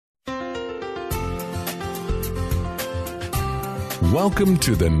Welcome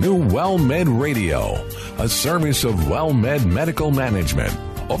to the new WellMed Radio, a service of WellMed Medical Management.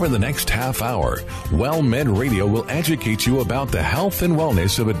 Over the next half hour, WellMed Radio will educate you about the health and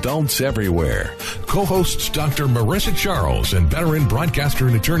wellness of adults everywhere. Co-hosts Dr. Marissa Charles and veteran broadcaster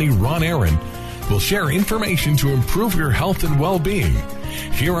and attorney Ron Aaron will share information to improve your health and well-being.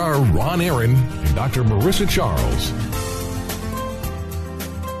 Here are Ron Aaron and Dr. Marissa Charles.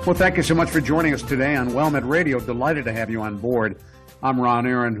 Well, thank you so much for joining us today on WellMed Radio. Delighted to have you on board. I'm Ron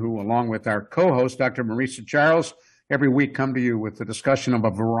Aaron, who, along with our co-host, Dr. Marissa Charles, every week come to you with the discussion of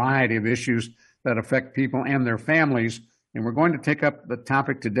a variety of issues that affect people and their families. And we're going to take up the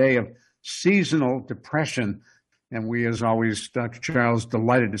topic today of seasonal depression. And we, as always, Dr. Charles,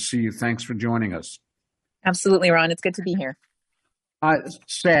 delighted to see you. Thanks for joining us. Absolutely, Ron. It's good to be here.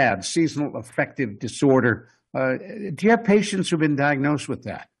 SAD, seasonal affective disorder. Do you have patients who've been diagnosed with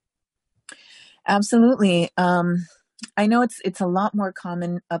that? Absolutely. I know it's a lot more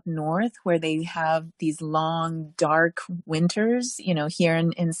common up north where they have these long, dark winters. You know, here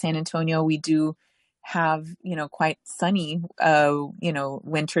in San Antonio, we do have, quite sunny,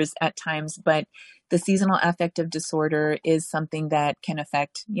 winters at times, but the seasonal affective disorder is something that can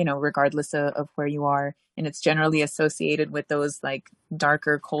affect, regardless of where you are. And it's generally associated with those like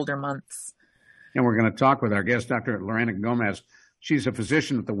darker, colder months. And we're going to talk with our guest, Dr. Lorena Gomez. She's a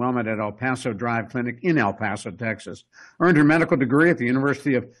physician at the WellMed at El Paso Drive Clinic in El Paso, Texas. Earned her medical degree at the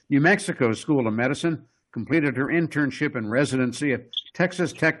University of New Mexico School of Medicine. Completed her internship and residency at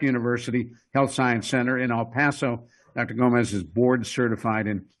Texas Tech University Health Science Center in El Paso. Dr. Gomez is board certified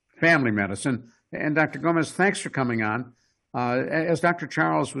in family medicine. And Dr. Gomez, thanks for coming on. As Dr.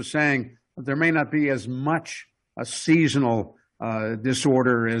 Charles was saying, there may not be as much a seasonal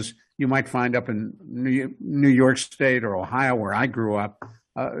disorder as you might find up in New York State or Ohio, where I grew up.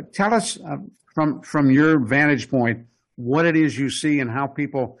 Tell us from your vantage point what it is you see and how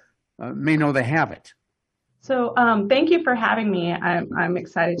people may know they have it. So thank you for having me. I'm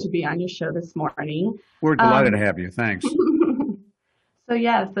excited to be on your show this morning. We're delighted to have you. Thanks. So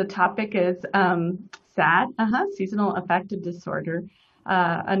yes, the topic is SAD, seasonal affective disorder.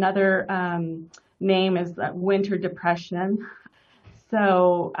 Another name is winter depression.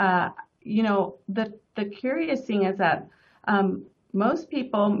 So, the curious thing is that most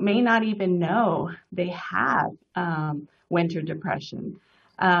people may not even know they have winter depression.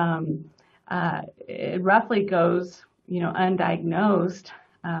 It roughly goes, undiagnosed,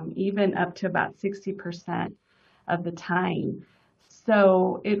 even up to about 60% of the time.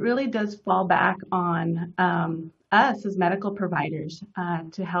 So it really does fall back on us as medical providers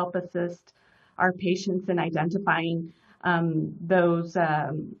to help assist our patients in identifying those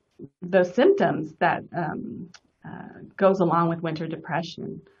symptoms that goes along with winter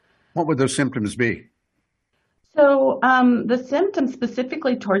depression. What would those symptoms be? So the symptoms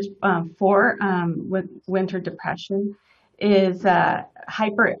specifically towards with winter depression is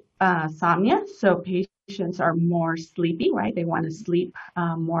hypersomnia. So patients are more sleepy, right? They want to sleep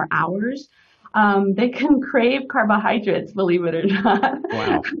more hours. They can crave carbohydrates, believe it or not.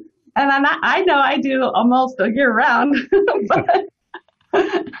 Wow. And I know I do almost a year round,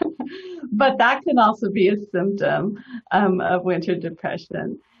 but that can also be a symptom of winter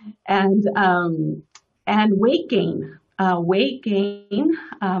depression. And weight gain, a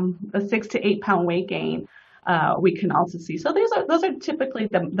 6 to 8 pound weight gain, we can also see. So those are typically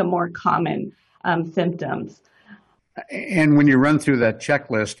the more common symptoms. And when you run through that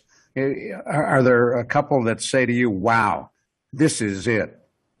checklist, are there a couple that say to you, wow, this is it?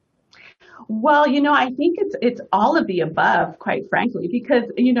 Well, I think it's all of the above, quite frankly, because,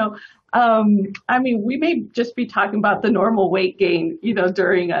 we may just be talking about the normal weight gain,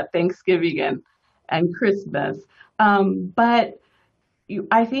 during Thanksgiving and Christmas. But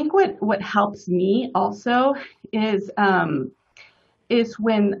I think what helps me also is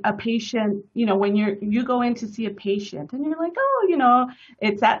when a patient, when you go in to see a patient and you're like, oh,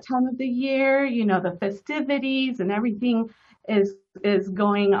 it's that time of the year, the festivities and everything is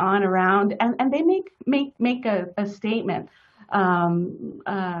going on around, and they make a statement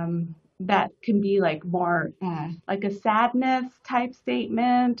that can be like more like a sadness type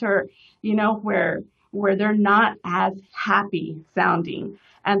statement, or where they're not as happy sounding.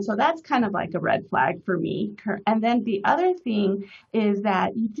 And so that's kind of like a red flag for me. And then the other thing is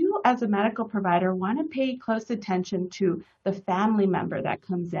that you do, as a medical provider, want to pay close attention to the family member that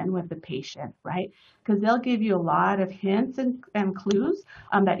comes in with the patient, right? Because they'll give you a lot of hints and clues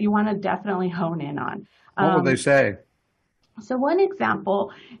that you want to definitely hone in on. What would they say? So one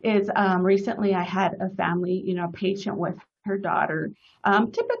example is recently I had a family, patient with her daughter.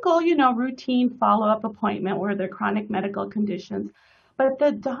 Typical, routine follow-up appointment where there are chronic medical conditions. But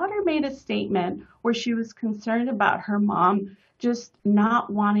the daughter made a statement where she was concerned about her mom just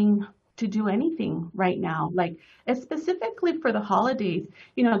not wanting to do anything right now, like specifically for the holidays.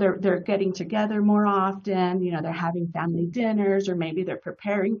 They're getting together more often. They're having family dinners, or maybe they're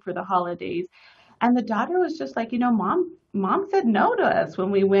preparing for the holidays. And the daughter was just like, mom said no to us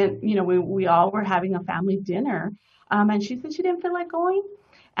when we went. We all were having a family dinner, and she said she didn't feel like going,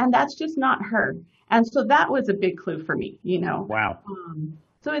 and that's just not her. And so that was a big clue for me. Wow.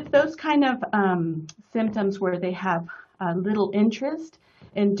 So it's those kind of symptoms where they have little interest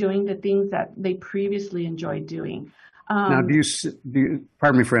in doing the things that they previously enjoyed doing. Now, do you,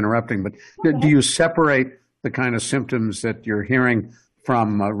 pardon me for interrupting, but do you separate the kind of symptoms that you're hearing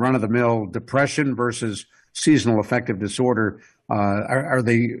from run-of-the-mill depression versus seasonal affective disorder? Are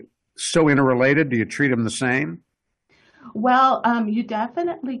they so interrelated? Do you treat them the same? Well, you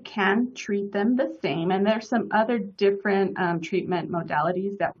definitely can treat them the same, and there's some other different treatment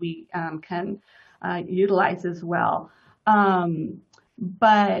modalities that we can utilize as well.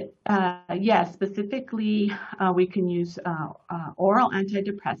 But yes, specifically, we can use oral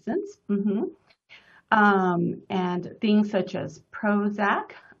antidepressants, and things such as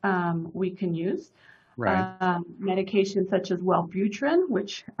Prozac we can use. Right. Medications such as Wellbutrin,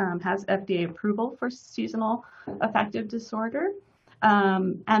 which has FDA approval for seasonal affective disorder.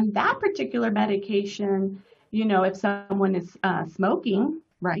 And that particular medication, if someone is smoking,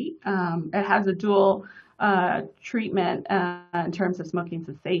 right, it has a dual treatment in terms of smoking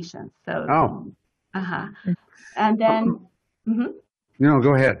cessation. So, and then,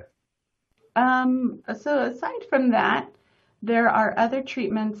 go ahead. So aside from that, there are other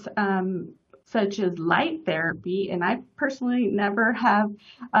treatments such as light therapy, and I personally never have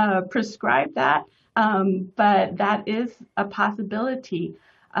prescribed that, but that is a possibility.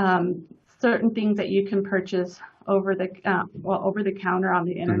 Certain things that you can purchase over the counter on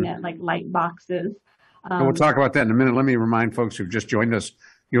the internet, like light boxes. We'll talk about that in a minute. Let me remind folks who've just joined us,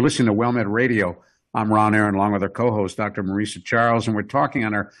 you're listening to WellMed Radio. I'm Ron Aaron, along with our co-host, Dr. Marisa Charles, and we're talking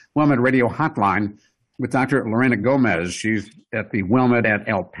on our WellMed Radio hotline with Dr. Lorena Gomez. She's at the WellMed at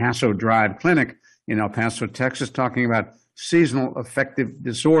El Paso Drive Clinic in El Paso, Texas, talking about seasonal affective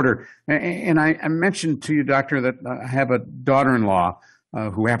disorder. And I mentioned to you, doctor, that I have a daughter-in-law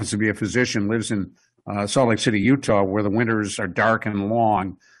who happens to be a physician, lives in Salt Lake City, Utah, where the winters are dark and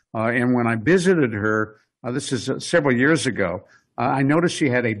long. And when I visited her, this is several years ago, I noticed she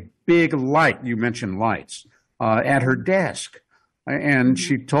had a big light, you mentioned lights, at her desk. And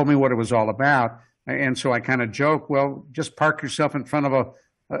she told me what it was all about. And so I kind of joke, well, just park yourself in front of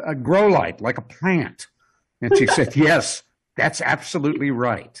a grow light, like a plant. And she said, yes, that's absolutely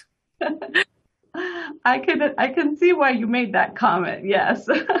right. I can see why you made that comment, yes.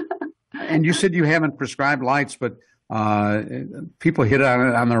 And you said you haven't prescribed lights, but people hit on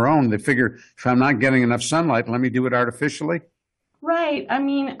it on their own. They figure, if I'm not getting enough sunlight, let me do it artificially. Right. I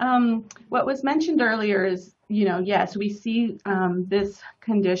mean, what was mentioned earlier is, yes, we see this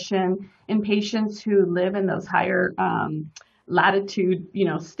condition in patients who live in those higher latitude,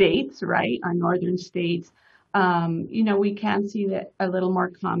 states, right, our northern states. We can see that a little more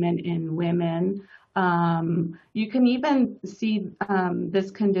common in women. You can even see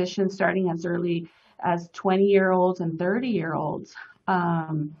this condition starting as early as 20-year-olds and 30-year-olds.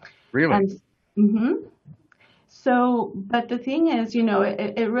 Really? So, but the thing is,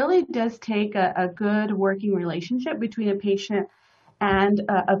 it really does take a good working relationship between a patient and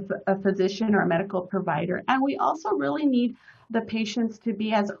a physician or a medical provider. And we also really need the patients to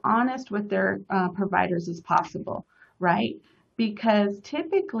be as honest with their providers as possible, right? Because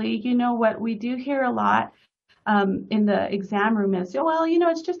typically, what we do hear a lot in the exam room is, well,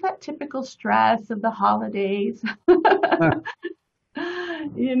 it's just that typical stress of the holidays.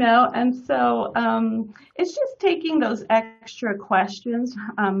 And so it's just taking those extra questions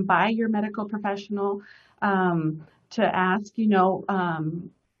by your medical professional to ask,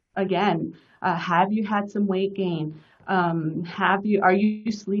 again, have you had some weight gain? Are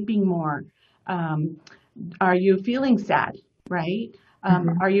you sleeping more? Are you feeling sad, right?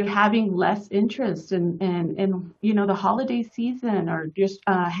 Are you having less interest in the holiday season, or just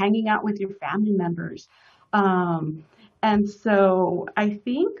hanging out with your family members? And so I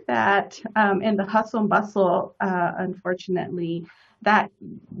think that in the hustle and bustle, unfortunately, that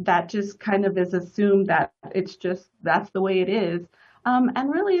just kind of is assumed that that's the way it is.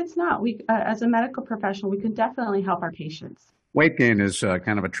 And really it's not. We, as a medical professional, we can definitely help our patients. Weight gain is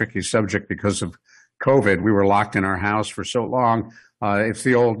kind of a tricky subject because of COVID, we were locked in our house for so long. It's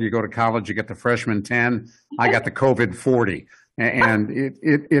the old, you go to college, you get the freshman 10. I got the COVID 40. And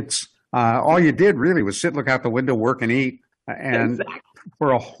it's all you did really was sit, look out the window, work and eat. And exactly.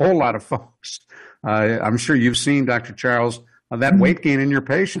 For a whole lot of folks, I'm sure you've seen, Dr. Charles, that weight gain in your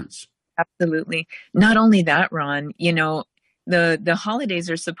patients. Absolutely. Not only that, Ron, the holidays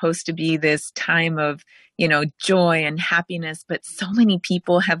are supposed to be this time of, joy and happiness, but so many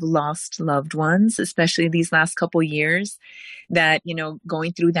people have lost loved ones, especially these last couple years, that,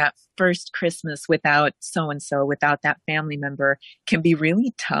 going through that first Christmas without so-and-so, without that family member can be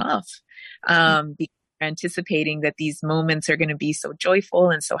really tough. Because anticipating that these moments are going to be so joyful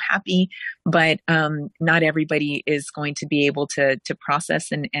and so happy, but not everybody is going to be able to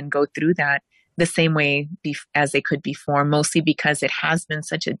process and go through that the same way as they could before, mostly because it has been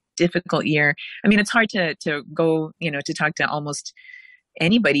such a difficult year. I mean, it's hard to go, to talk to almost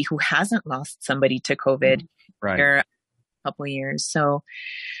anybody who hasn't lost somebody to COVID right. for a couple of years. So,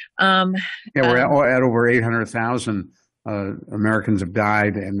 we're at over 800,000 Americans have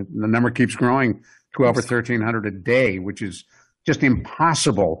died, and the number keeps growing to over 1,300 a day, which is just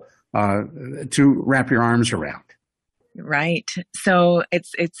impossible to wrap your arms around. Right. So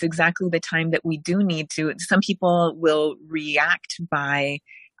it's exactly the time that we do need to. Some people will react by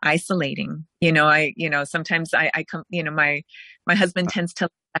isolating. Sometimes I come. My husband tends to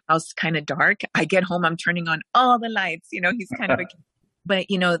leave the house kind of dark. I get home, I'm turning on all the lights. He's kind of a. But,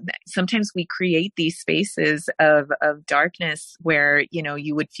 sometimes we create these spaces of darkness where,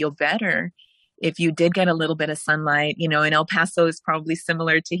 you would feel better if you did get a little bit of sunlight. In El Paso is probably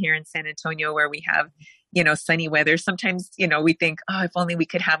similar to here in San Antonio, where we have, sunny weather. Sometimes, we think, oh, if only we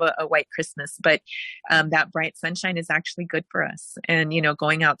could have a white Christmas. But that bright sunshine is actually good for us. And,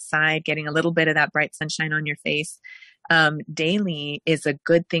 going outside, getting a little bit of that bright sunshine on your face daily is a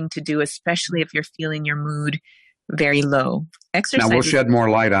good thing to do, especially if you're feeling your mood very low. Exercise. Now, we'll shed more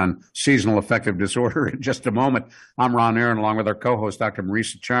light on seasonal affective disorder in just a moment. I'm Ron Aaron, along with our co-host, Dr.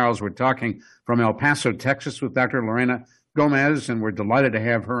 Marisa Charles. We're talking from El Paso, Texas, with Dr. Lorena Gomez, and we're delighted to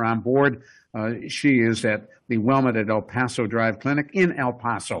have her on board. She is at the WellMed at El Paso Drive Clinic in El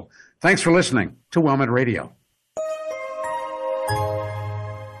Paso. Thanks for listening to WellMed Radio.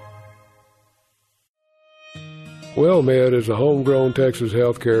 WellMed is a homegrown Texas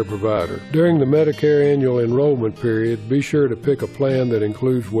healthcare provider. During the Medicare annual enrollment period, be sure to pick a plan that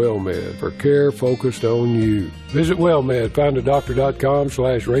includes WellMed for care focused on you. Visit WellMed,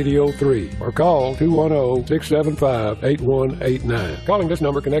 findadoctor.com/radio3 or call 210-675-8189. Calling this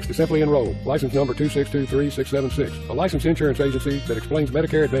number connects to Simply Enroll, license number 2623676, a licensed insurance agency that explains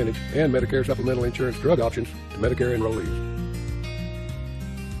Medicare Advantage and Medicare supplemental insurance drug options to Medicare enrollees.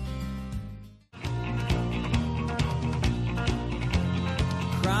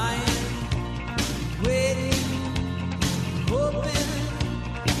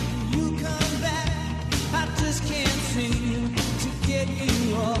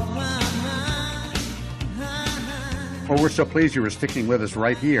 Well, we're so pleased you were sticking with us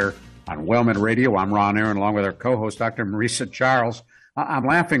right here on WellMed Radio. I'm Ron Aaron, along with our co-host, Dr. Marisa Charles. I'm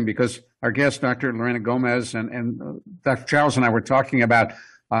laughing because our guest, Dr. Lorena Gomez, and Dr. Charles and I were talking about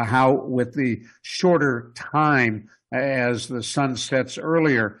how with the shorter time as the sun sets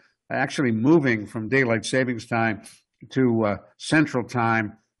earlier, actually moving from daylight savings time to central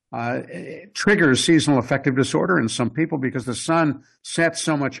time triggers seasonal affective disorder in some people because the sun sets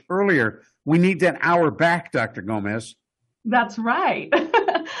so much earlier. We need that hour back, Dr. Gomez. That's right.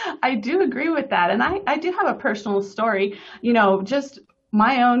 I do agree with that. And I do have a personal story. Just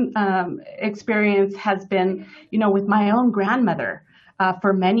my own experience has been, with my own grandmother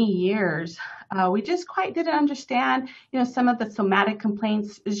for many years. We just quite didn't understand, some of the somatic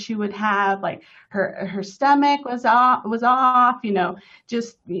complaints she would have, like her stomach was off,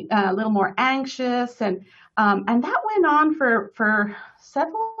 just a little more anxious. And that went on for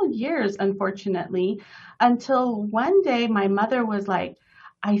several years, unfortunately, until one day my mother was like,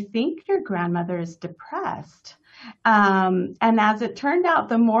 I think your grandmother is depressed. And as it turned out,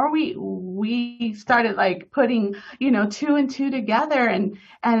 the more we started like putting, two and two together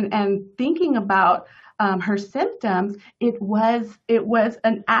and thinking about her symptoms, it was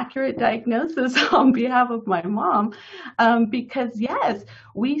an accurate diagnosis on behalf of my mom, because yes,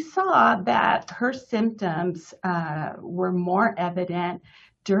 we saw that her symptoms were more evident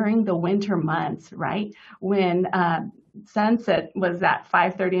during the winter months, right? When sunset was at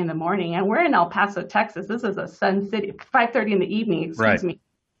 5:30 in the morning, and we're in El Paso, Texas. This is a sun city. 5:30 in the evening, excuse me.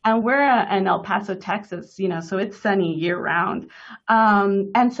 And we're in El Paso, Texas, so it's sunny year round.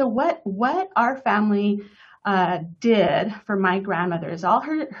 And so what our family did for my grandmother is all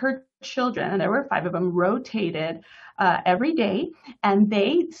her children, and there were 5 of them, rotated every day, and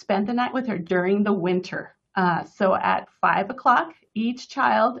they spent the night with her during the winter. So at 5 o'clock, each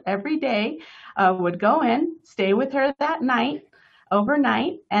child every day would go in, stay with her that night,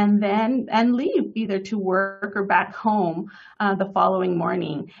 overnight, and leave either to work or back home the following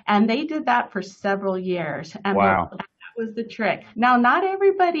morning. And they did that for several years. And wow. That was the trick. Now, not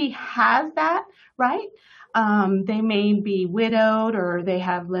everybody has that, right? They may be widowed or they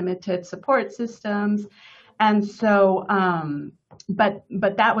have limited support systems. And so, but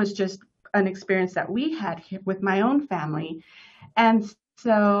that was just an experience that we had here with my own family. And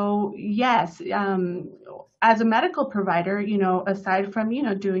so, yes, as a medical provider, aside from,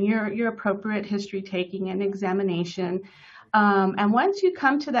 doing your appropriate history taking and examination, and once you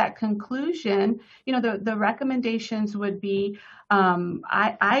come to that conclusion, the recommendations would be,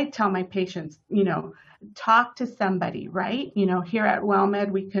 I tell my patients, talk to somebody, right? Here at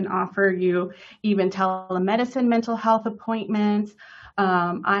WellMed, we can offer you even telemedicine mental health appointments.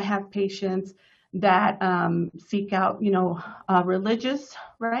 I have patients that seek out, religious,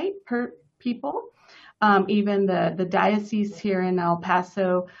 right, people. Even the diocese here in El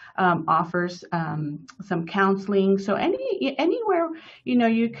Paso offers some counseling. So anywhere,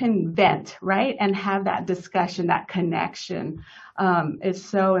 you can vent, right, and have that discussion, that connection is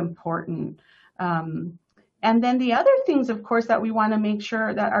so important. And then the other things, of course, that we want to make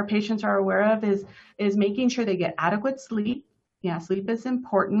sure that our patients are aware of is making sure they get adequate sleep. Yeah, sleep is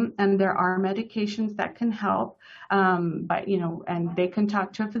important, and there are medications that can help, and they can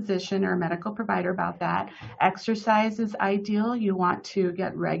talk to a physician or a medical provider about that. Exercise is ideal. You want to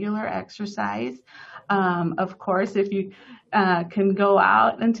get regular exercise. Of course, if you can go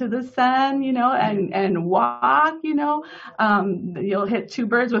out into the sun, and walk, you'll hit 2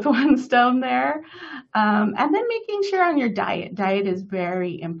 birds with 1 stone there. And then making sure on your diet. Diet is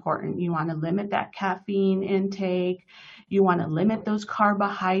very important. You want to limit that caffeine intake. You want to limit those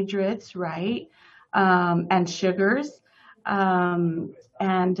carbohydrates, right? And sugars. And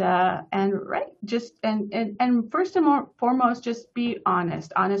right, just, and first and foremost, just be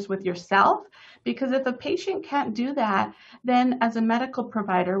honest with yourself, because if a patient can't do that, then as a medical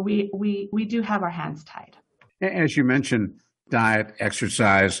provider, we do have our hands tied. As you mentioned, diet,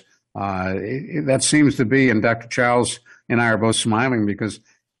 exercise, that seems to be, and Dr. Charles and I are both smiling because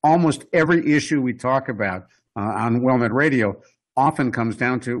almost every issue we talk about on WellMed Radio often comes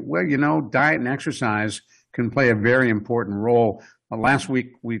down to, diet and exercise can play a very important role. Last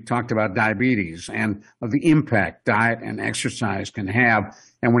week, we talked about diabetes and the impact diet and exercise can have.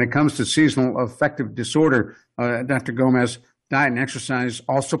 And when it comes to seasonal affective disorder, Dr. Gomez, diet and exercise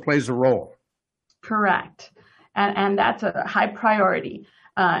also plays a role. Correct. And that's a high priority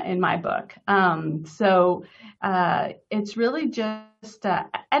in my book. So it's really just,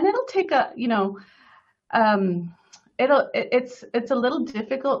 and it'll take it's a little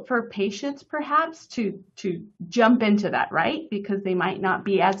difficult for patients perhaps to jump into that, right? Because they might not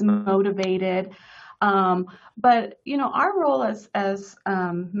be as motivated. But our role as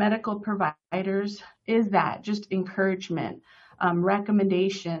medical providers is that just encouragement,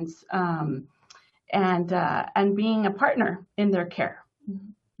 recommendations, and being a partner in their care.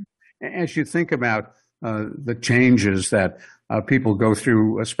 As you think about the changes that people go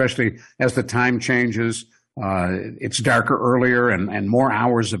through, especially as the time changes, it's darker earlier and more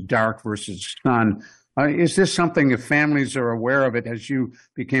hours of dark versus sun. Is this something, if families are aware of it, as you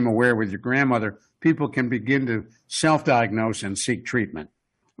became aware with your grandmother, people can begin to self-diagnose and seek treatment?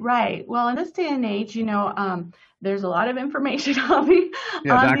 Right. Well, in this day and age, there's a lot of information on the...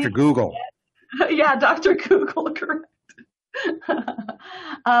 Yeah, Dr. Google. Yeah, Dr. Google, correct.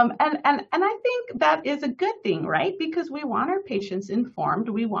 And I think that is a good thing, right? Because we want our patients informed.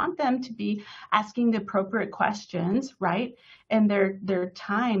 We want them to be asking the appropriate questions, right? In their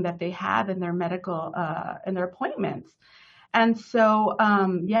time that they have in their medical, in their appointments. And so,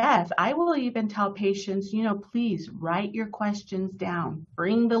 yes, I will even tell patients, please write your questions down,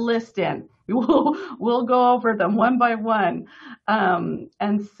 bring the list in. We'll go over them one by one.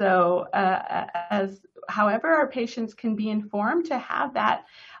 And so, however our patients can be informed, to have that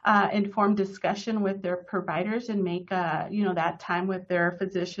informed discussion with their providers and make that time with their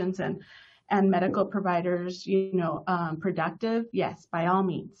physicians and medical providers productive, yes, by all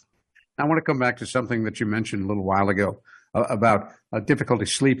means. I want to come back to something that you mentioned a little while ago about difficulty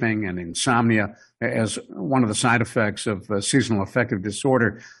sleeping and insomnia as one of the side effects of seasonal affective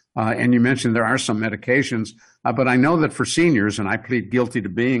disorder. And you mentioned there are some medications, but I know that for seniors, and I plead guilty to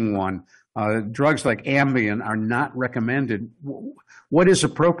being one, drugs like Ambien are not recommended. What is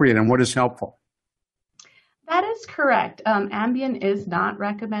appropriate and what is helpful? That is correct. Ambien is not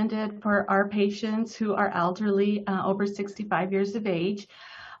recommended for our patients who are elderly, over 65 years of age.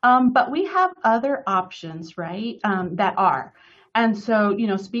 But we have other options, right, that are. And so,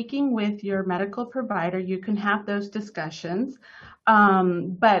 speaking with your medical provider, you can have those discussions.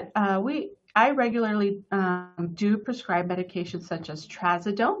 But I regularly do prescribe medications such as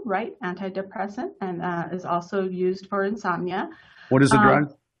trazodone, right, antidepressant, and is also used for insomnia. What is the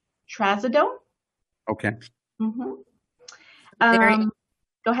drug? Trazodone. Okay. Mm-hmm.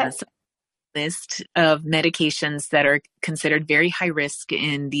 Go ahead. List of medications that are considered very high risk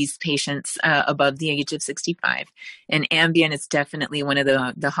in these patients above the age of 65. And Ambien is definitely one of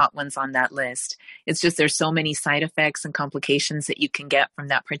the hot ones on that list. It's just there's so many side effects and complications that you can get from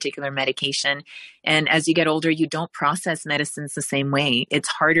that particular medication. And as you get older, you don't process medicines the same way. It's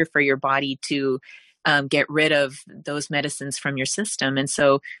harder for your body to get rid of those medicines from your system. And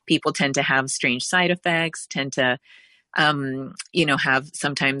so people tend to have strange side effects, tend to have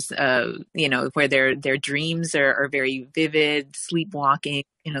sometimes, where their dreams are very vivid, sleepwalking,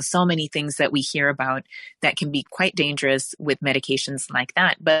 so many things that we hear about that can be quite dangerous with medications like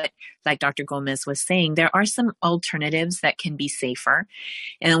that. But like Dr. Gomez was saying, there are some alternatives that can be safer.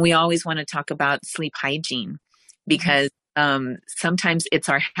 And we always want to talk about sleep hygiene because sometimes it's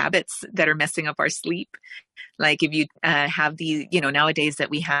our habits that are messing up our sleep. Like if you have the, nowadays that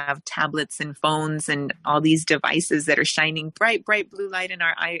we have tablets and phones and all these devices that are shining bright blue light in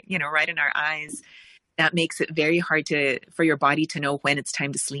our eye, right in our eyes, that makes it very hard for your body to know when it's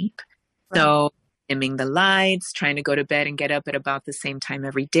time to sleep. Right. So dimming the lights, trying to go to bed and get up at about the same time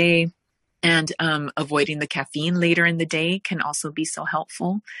every day, and avoiding the caffeine later in the day can also be so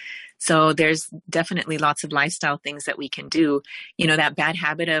helpful. So there's definitely lots of lifestyle things that we can do. That bad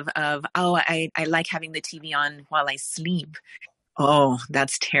habit of I like having the TV on while I sleep. Oh,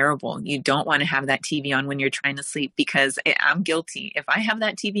 that's terrible. You don't want to have that TV on when you're trying to sleep because I'm guilty. If I have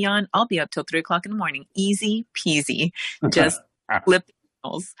that TV on, I'll be up till 3:00 in the morning. Easy peasy. Just flip the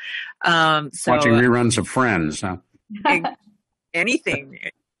channels. Watching reruns of Friends, huh? Anything.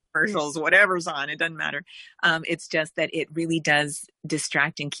 Commercials, whatever's on, it doesn't matter. It's just that it really does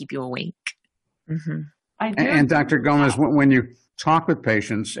distract and keep you awake. Mm-hmm. And Dr. Gomez, when you talk with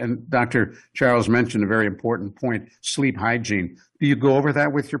patients, and Dr. Charles mentioned a very important point, sleep hygiene, do you go over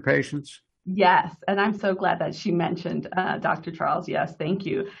that with your patients? Yes, and I'm so glad that she mentioned Dr. Charles. Yes, thank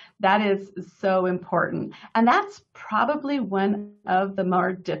you. That is so important. And that's probably one of the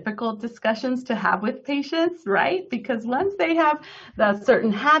more difficult discussions to have with patients, right? Because once they have the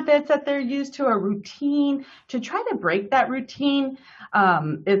certain habits that they're used to, a routine, to try to break that routine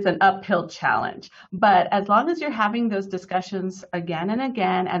is an uphill challenge. But as long as you're having those discussions again and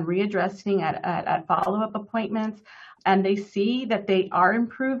again and readdressing at follow-up appointments, and they see that they are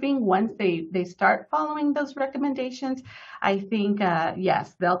improving once they start following those recommendations, I think,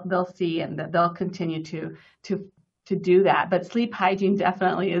 yes, they'll see and they'll continue to do that. But sleep hygiene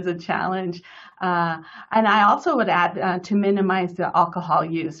definitely is a challenge. And I also would add to minimize the alcohol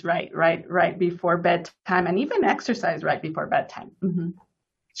use right before bedtime, and even exercise right before bedtime. Mm-hmm.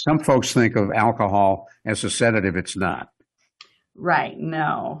 Some folks think of alcohol as a sedative. It's not. Right.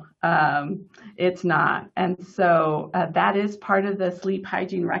 No, it's not. And so that is part of the sleep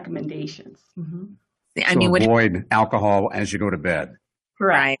hygiene recommendations. Mm-hmm. Avoid alcohol as you go to bed.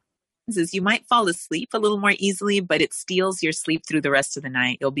 Right. Is you might fall asleep a little more easily, but it steals your sleep through the rest of the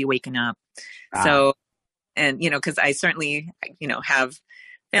night. You'll be waking up. So, and, because I certainly, have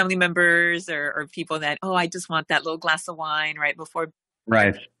family members or people that, I just want that little glass of wine right before.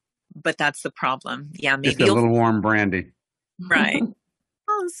 Right. But that's the problem. Yeah. Maybe just a little warm brandy. Right.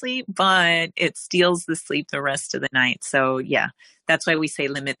 Fall asleep, but it steals the sleep the rest of the night. So yeah, that's why we say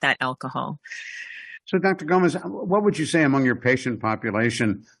limit that alcohol. So Dr. Gomez, what would you say among your patient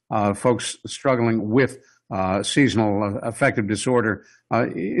population, folks struggling with seasonal affective disorder?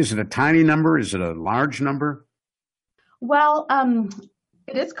 Is it a tiny number? Is it a large number? Well,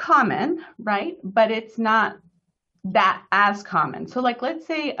 it is common, right? But it's not that as common. So let's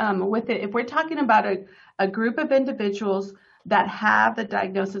say if we're talking about a group of individuals that have the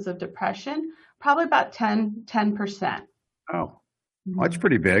diagnosis of depression, probably about 10%. Oh, well, that's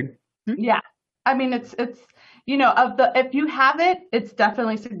pretty big. Yeah. I mean, it's if you have it, it's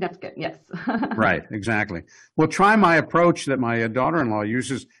definitely significant. Yes. Right. Exactly. Well, try my approach that my daughter-in-law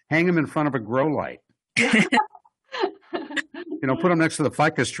uses. Hang them in front of a grow light. Put them next to the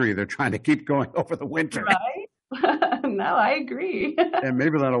ficus tree they're trying to keep going over the winter. Right. No, I agree. And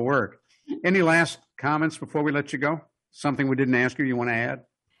maybe that'll work. Any last comments before we let you go? Something we didn't ask you want to add?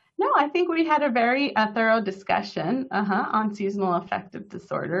 No, I think we had a very thorough discussion on seasonal affective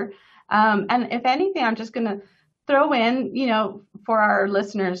disorder. And if anything, I'm just going to throw in, for our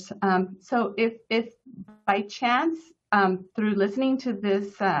listeners. So if by chance, through listening to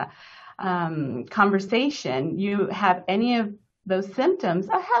this conversation, you have any of those symptoms,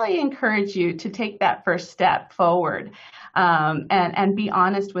 I highly encourage you to take that first step forward, and be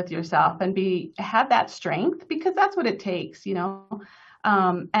honest with yourself and have that strength, because that's what it takes,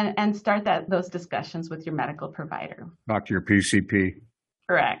 and start those discussions with your medical provider. Talk to your PCP.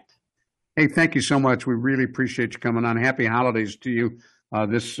 Correct. Hey, thank you so much. We really appreciate you coming on. Happy holidays to you.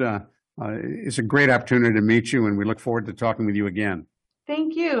 This is a great opportunity to meet you, and we look forward to talking with you again.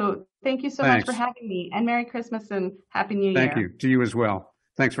 Thank you. Thank you so much for having me, and Merry Christmas and Happy New Year. Thank you. To you as well.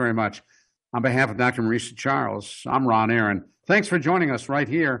 Thanks very much. On behalf of Dr. Marisa Charles, I'm Ron Aaron. Thanks for joining us right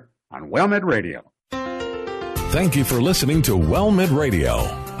here on WellMed Radio. Thank you for listening to WellMed Radio,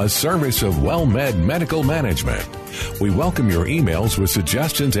 a service of WellMed Medical Management. We welcome your emails with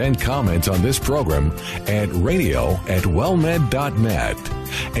suggestions and comments on this program at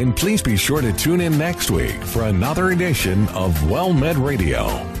radio@wellmed.net. And please be sure to tune in next week for another edition of WellMed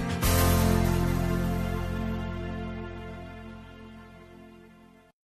Radio.